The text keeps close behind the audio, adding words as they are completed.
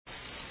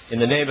In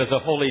the name of the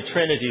Holy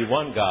Trinity,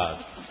 one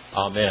God.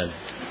 Amen.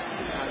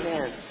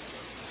 Amen.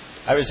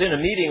 I was in a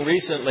meeting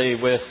recently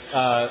with,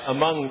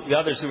 among the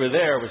others who were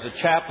there, was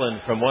a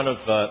chaplain from one of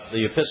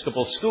the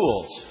Episcopal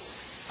schools.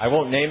 I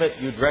won't name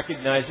it. You'd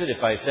recognize it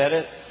if I said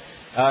it.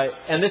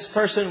 And this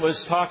person was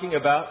talking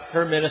about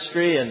her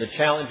ministry and the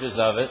challenges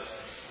of it.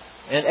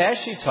 And as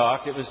she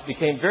talked, it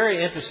became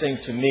very interesting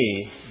to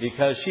me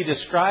because she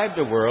described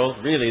a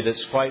world really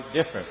that's quite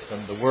different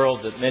from the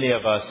world that many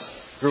of us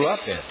grew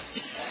up in.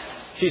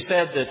 She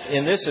said that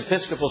in this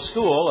Episcopal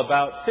school,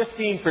 about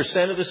 15%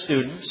 of the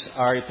students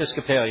are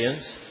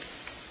Episcopalians.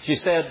 She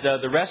said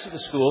the rest of the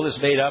school is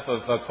made up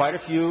of quite a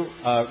few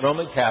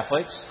Roman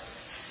Catholics,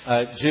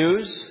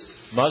 Jews,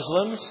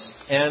 Muslims,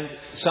 and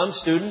some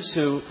students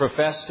who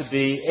profess to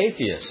be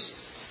atheists.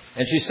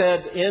 And she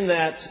said in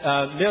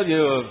that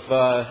milieu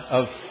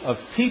of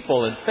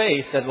people and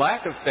faith, and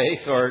lack of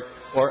faith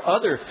or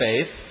other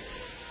faith,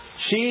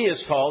 she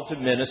is called to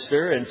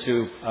minister and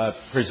to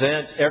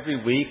present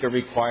every week a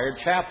required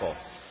chapel.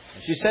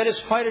 And she said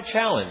it's quite a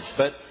challenge,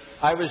 but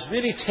I was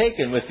really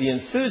taken with the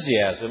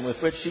enthusiasm with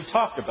which she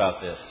talked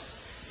about this,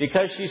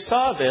 because she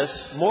saw this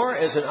more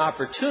as an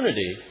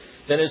opportunity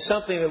than as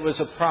something that was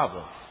a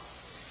problem.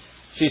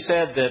 She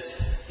said that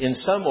in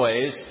some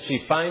ways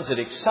she finds it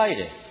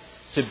exciting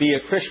to be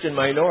a Christian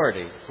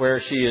minority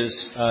where she is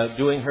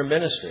doing her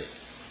ministry.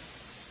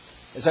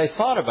 As I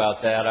thought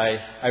about that,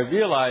 I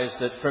realized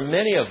that for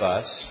many of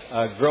us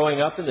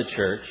growing up in the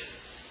church,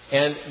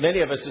 and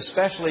many of us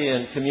especially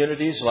in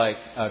communities like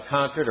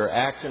Concord or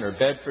Acton or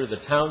Bedford,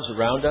 the towns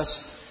around us,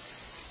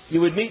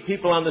 you would meet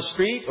people on the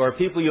street or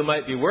people you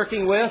might be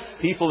working with,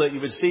 people that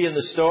you would see in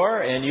the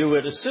store, and you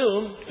would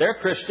assume they're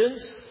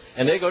Christians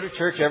and they go to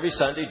church every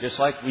Sunday just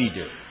like we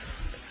do.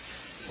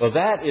 Well,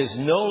 that is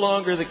no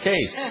longer the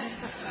case.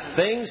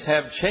 Things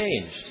have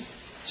changed.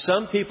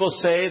 Some people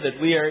say that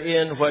we are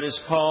in what is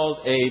called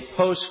a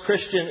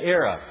post-Christian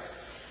era.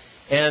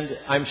 And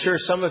I'm sure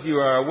some of you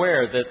are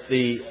aware that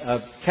the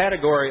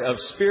category of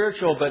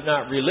spiritual but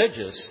not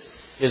religious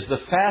is the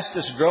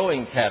fastest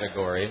growing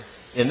category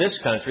in this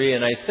country,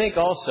 and I think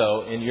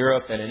also in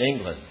Europe and in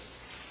England.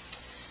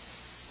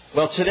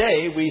 Well,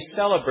 today we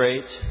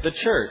celebrate the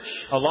church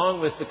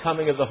along with the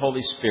coming of the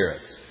Holy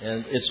Spirit,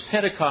 and it's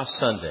Pentecost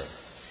Sunday.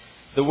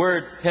 The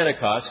word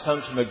Pentecost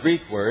comes from a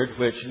Greek word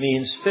which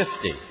means 50.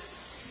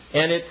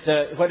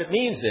 And what it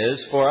means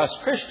is, for us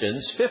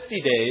Christians,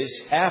 50 days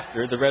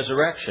after the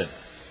resurrection.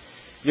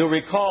 You'll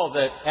recall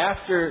that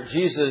after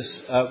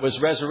Jesus was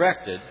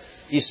resurrected,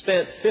 He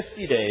spent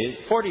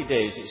 40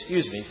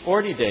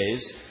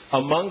 days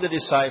among the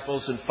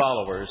disciples and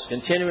followers,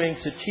 continuing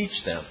to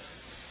teach them.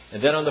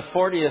 And then on the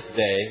 40th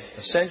day,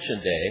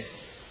 Ascension Day,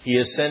 He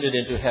ascended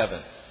into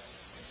heaven.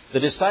 The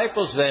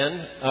disciples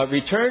then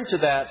returned to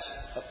that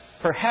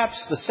perhaps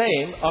the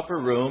same upper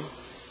room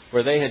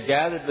where they had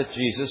gathered with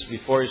Jesus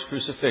before His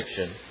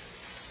crucifixion.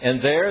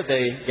 And there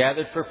they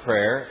gathered for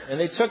prayer, and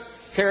they took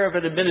care of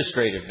an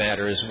administrative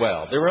matter as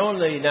well. There were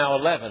only now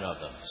 11 of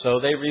them, so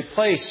they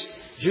replaced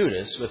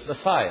Judas with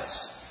Matthias.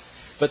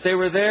 But they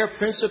were there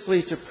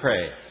principally to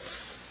pray.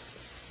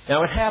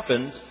 Now it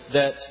happened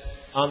that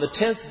on the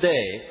 10th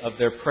day of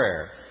their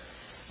prayer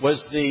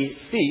was the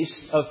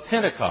feast of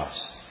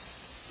Pentecost.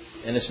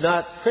 And it's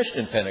not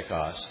Christian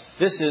Pentecost.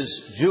 This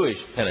is Jewish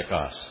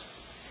Pentecost.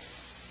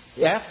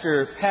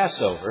 After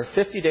Passover,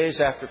 50 days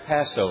after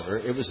Passover,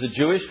 it was the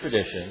Jewish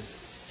tradition,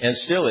 and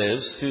still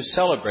is, to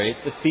celebrate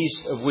the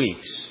Feast of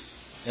Weeks.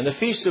 And the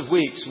Feast of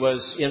Weeks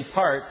was in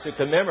part to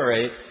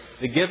commemorate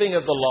the giving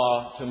of the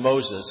law to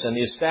Moses and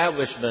the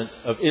establishment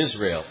of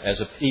Israel as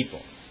a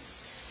people.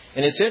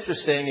 And it's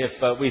interesting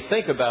if we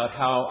think about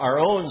how our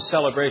own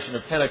celebration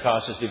of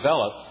Pentecost has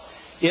developed.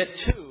 It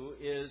too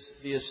is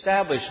the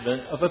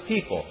establishment of a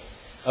people,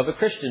 of a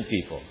Christian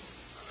people.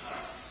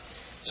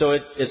 So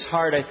it's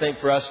hard, I think,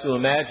 for us to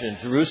imagine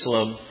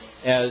Jerusalem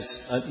as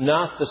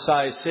not the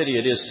size city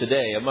it is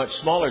today, a much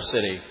smaller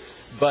city,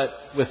 but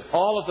with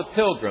all of the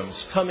pilgrims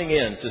coming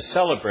in to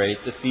celebrate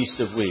the Feast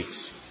of Weeks.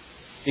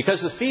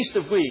 Because the Feast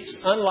of Weeks,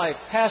 unlike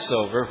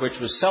Passover, which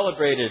was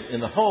celebrated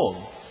in the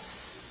home,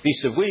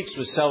 Feast of Weeks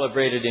was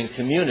celebrated in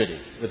community,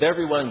 with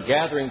everyone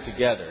gathering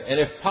together, and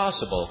if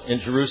possible,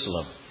 in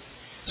Jerusalem.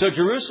 So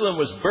Jerusalem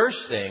was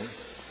bursting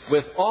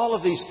with all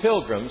of these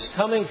pilgrims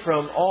coming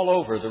from all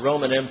over the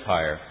Roman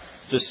Empire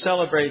to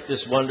celebrate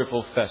this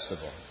wonderful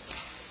festival.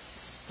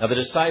 Now, the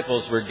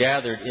disciples were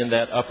gathered in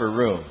that upper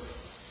room.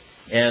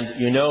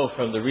 And you know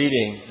from the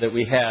reading that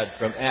we had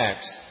from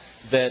Acts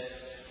that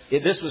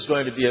this was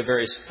going to be a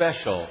very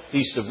special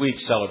Feast of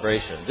Weeks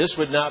celebration. This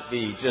would not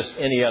be just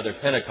any other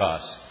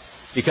Pentecost,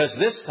 because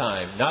this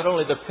time not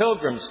only the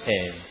pilgrims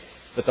came,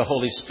 but the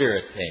Holy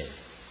Spirit came.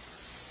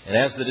 And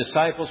as the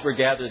disciples were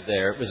gathered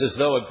there, it was as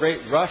though a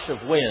great rush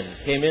of wind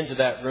came into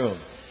that room.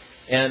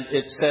 And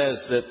it says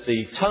that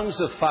the tongues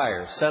of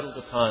fire settled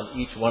upon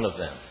each one of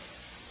them.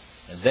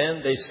 And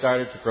then they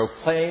started to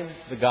proclaim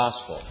the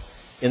gospel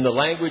in the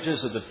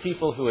languages of the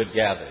people who had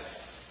gathered.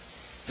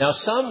 Now,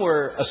 some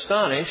were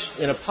astonished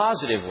in a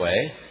positive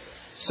way.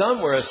 Some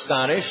were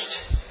astonished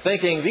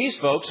thinking these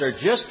folks are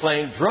just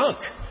plain drunk.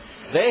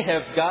 They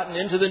have gotten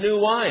into the new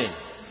wine.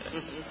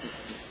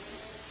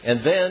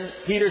 And then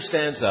Peter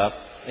stands up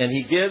and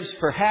he gives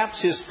perhaps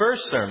his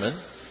first sermon,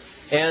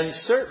 and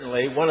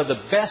certainly one of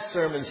the best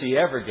sermons he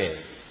ever gave.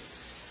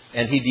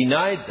 And he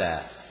denied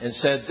that and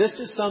said, this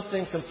is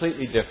something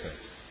completely different.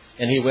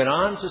 And he went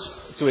on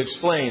to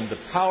explain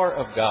the power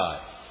of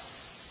God.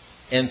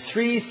 And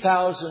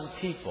 3,000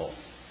 people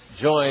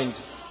joined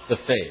the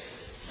faith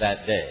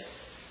that day.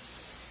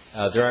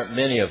 There aren't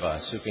many of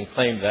us who can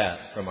claim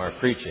that from our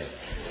preaching.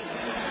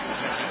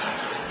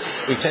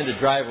 We tend to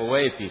drive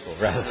away people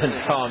rather than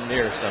draw them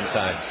near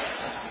sometimes.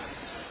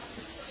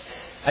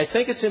 I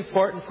think it's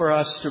important for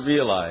us to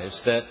realize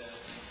that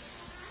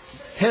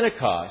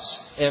Pentecost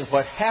and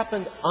what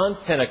happened on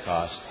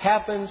Pentecost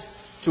happened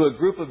to a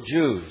group of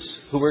Jews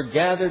who were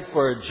gathered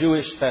for a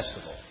Jewish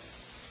festival.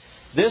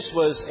 This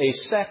was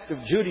a sect of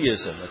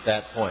Judaism at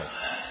that point.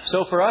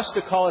 So for us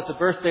to call it the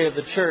birthday of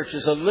the church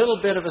is a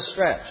little bit of a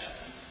stretch.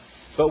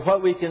 But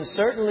what we can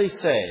certainly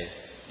say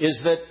is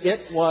that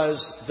it was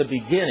the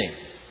beginning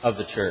of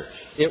the church.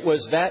 It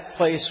was that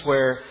place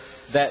where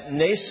that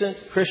nascent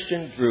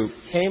Christian group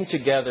came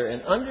together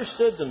and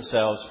understood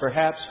themselves,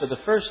 perhaps for the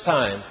first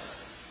time,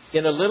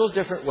 in a little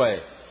different way.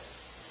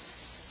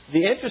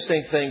 The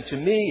interesting thing to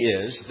me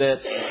is that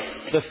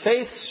the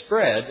faith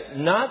spread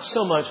not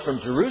so much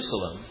from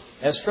Jerusalem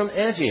as from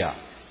Antioch.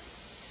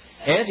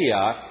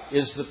 Antioch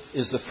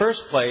is the first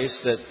place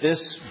that this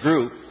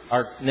group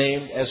are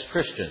named as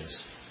Christians.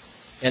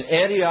 And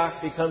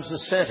Antioch becomes the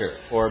center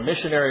for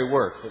missionary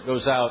work that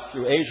goes out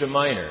through Asia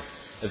Minor,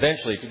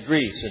 eventually to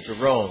Greece and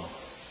to Rome.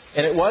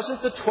 And it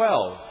wasn't the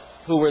 12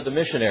 who were the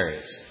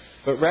missionaries,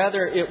 but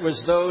rather it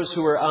was those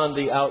who were on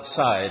the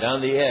outside, on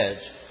the edge,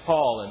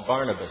 Paul and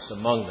Barnabas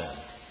among them.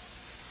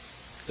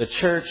 The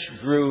church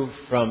grew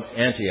from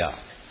Antioch,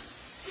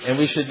 and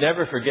we should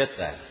never forget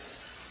that.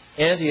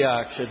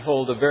 Antioch should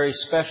hold a very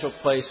special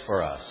place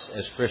for us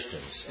as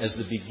Christians, as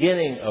the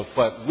beginning of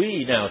what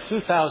we now,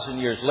 2,000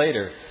 years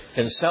later,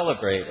 can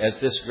celebrate as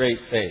this great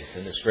faith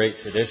and this great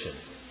tradition.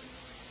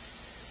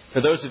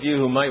 For those of you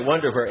who might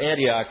wonder where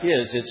Antioch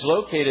is, it's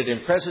located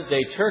in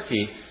present-day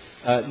Turkey,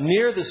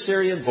 near the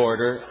Syrian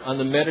border on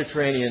the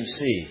Mediterranean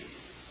Sea.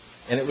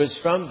 And it was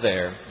from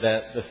there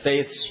that the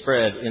faith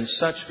spread in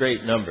such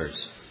great numbers.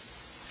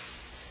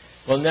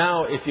 Well,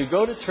 now, if you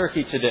go to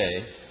Turkey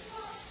today,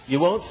 you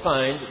won't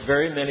find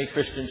very many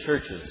Christian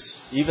churches,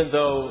 even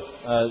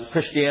though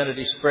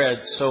Christianity spread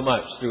so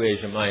much through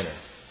Asia Minor.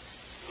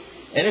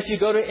 And if you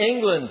go to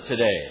England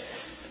today,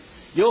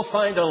 you'll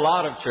find a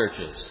lot of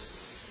churches,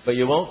 but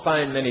you won't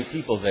find many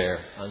people there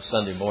on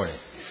Sunday morning.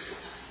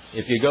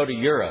 If you go to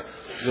Europe,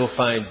 you'll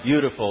find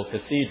beautiful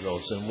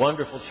cathedrals and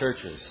wonderful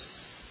churches,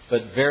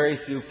 but very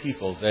few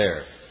people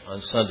there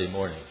on Sunday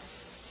morning.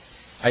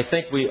 I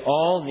think we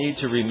all need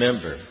to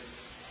remember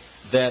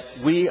that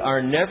we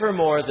are never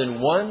more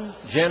than one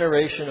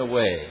generation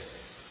away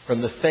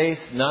from the faith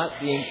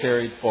not being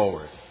carried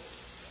forward.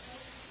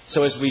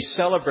 So as we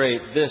celebrate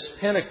this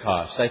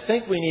Pentecost, I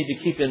think we need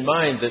to keep in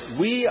mind that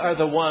we are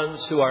the ones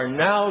who are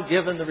now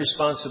given the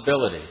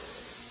responsibility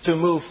to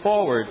move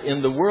forward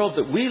in the world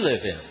that we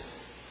live in.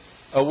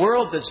 A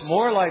world that's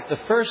more like the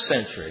first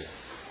century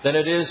than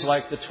it is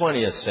like the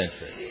 20th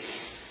century.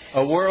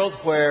 A world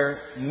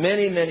where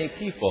many, many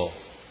people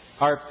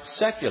are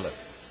secular,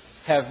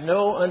 have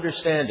no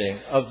understanding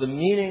of the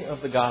meaning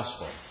of the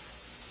gospel.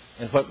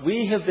 And what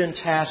we have been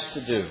tasked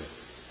to do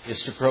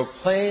is to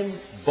proclaim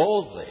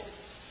boldly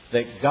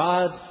that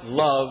God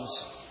loves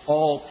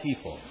all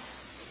people.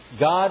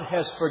 God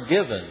has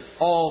forgiven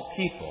all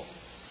people.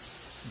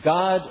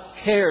 God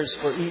cares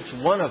for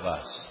each one of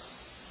us.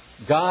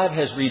 God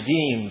has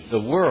redeemed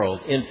the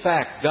world. In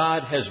fact,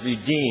 God has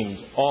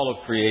redeemed all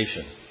of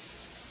creation.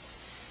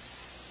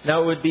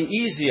 Now, it would be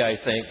easy, I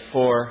think,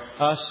 for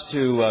us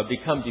to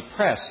become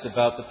depressed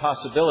about the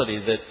possibility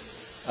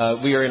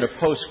that we are in a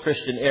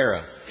post-Christian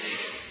era.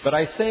 But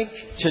I think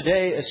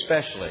today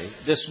especially,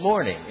 this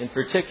morning in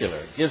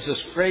particular, gives us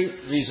great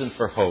reason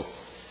for hope.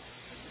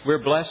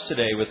 We're blessed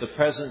today with the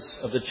presence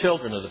of the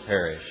children of the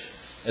parish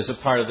as a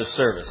part of the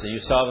service. And you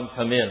saw them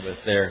come in with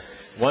their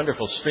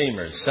wonderful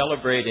streamers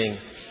celebrating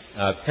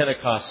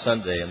Pentecost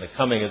Sunday and the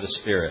coming of the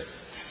Spirit.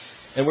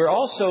 And we're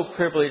also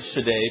privileged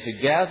today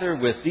to gather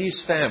with these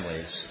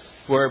families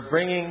who are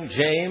bringing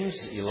James,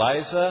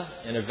 Eliza,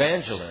 and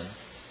Evangeline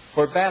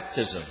for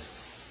baptism.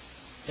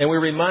 And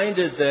we're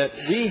reminded that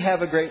we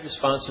have a great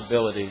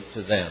responsibility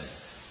to them.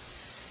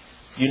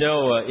 You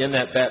know, in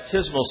that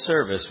baptismal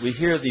service, we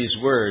hear these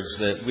words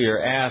that we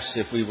are asked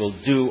if we will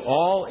do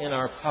all in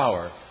our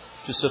power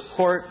to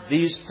support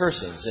these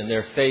persons in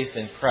their faith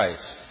in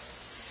Christ.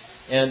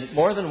 And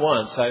more than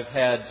once, I've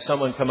had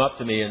someone come up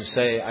to me and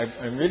say,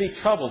 I'm really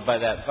troubled by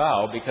that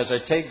vow because I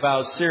take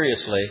vows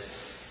seriously,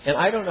 and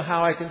I don't know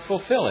how I can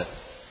fulfill it.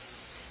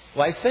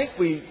 Well, I think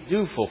we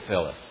do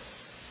fulfill it.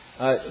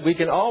 We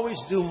can always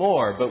do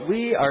more, but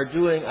we are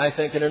doing, I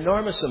think, an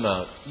enormous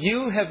amount.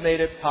 You have made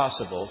it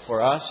possible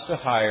for us to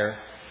hire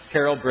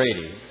Carol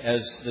Brady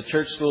as the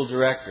church school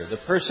director, the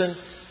person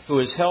who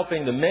is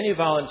helping the many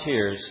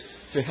volunteers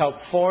to help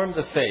form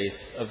the faith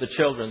of the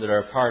children that are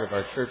a part of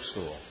our church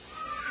school.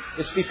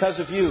 It's because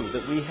of you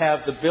that we have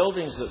the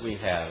buildings that we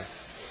have,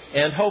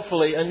 and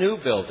hopefully a new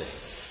building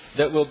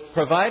that will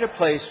provide a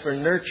place for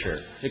nurture,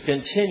 to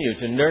continue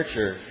to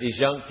nurture these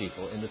young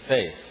people in the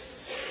faith.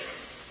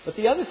 But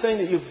the other thing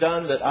that you've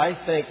done that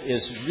I think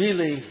is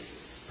really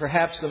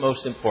perhaps the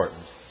most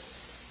important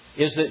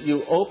is that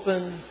you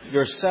open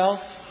yourself,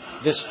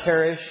 this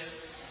parish,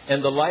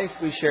 and the life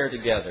we share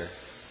together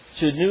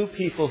to new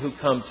people who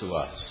come to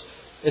us,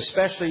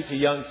 especially to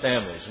young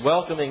families,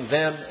 welcoming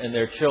them and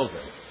their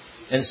children,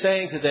 and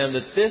saying to them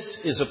that this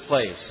is a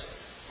place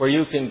where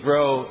you can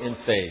grow in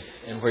faith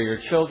and where your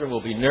children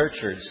will be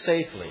nurtured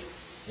safely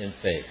in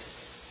faith.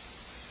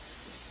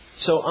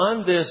 So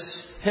on this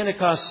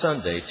Pentecost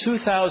Sunday,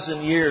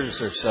 2,000 years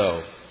or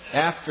so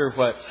after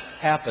what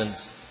happened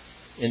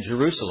in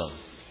Jerusalem,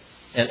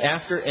 and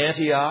after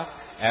Antioch,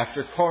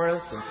 after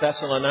Corinth and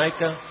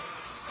Thessalonica,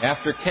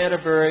 after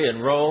Canterbury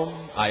and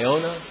Rome,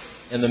 Iona,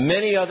 and the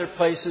many other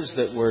places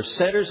that were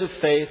centers of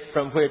faith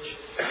from which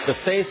the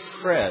faith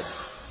spread,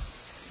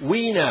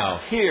 we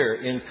now, here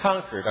in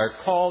Concord, are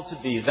called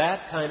to be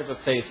that kind of a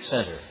faith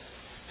center.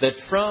 That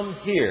from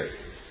here,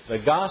 the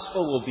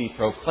gospel will be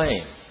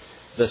proclaimed.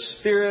 The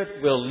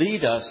Spirit will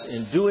lead us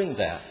in doing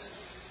that.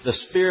 The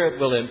Spirit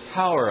will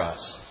empower us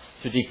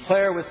to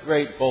declare with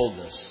great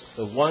boldness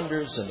the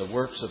wonders and the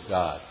works of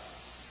God.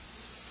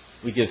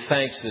 We give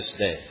thanks this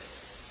day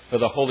for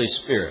the Holy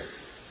Spirit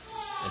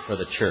and for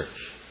the church.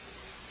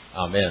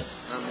 Amen.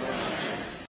 Amen.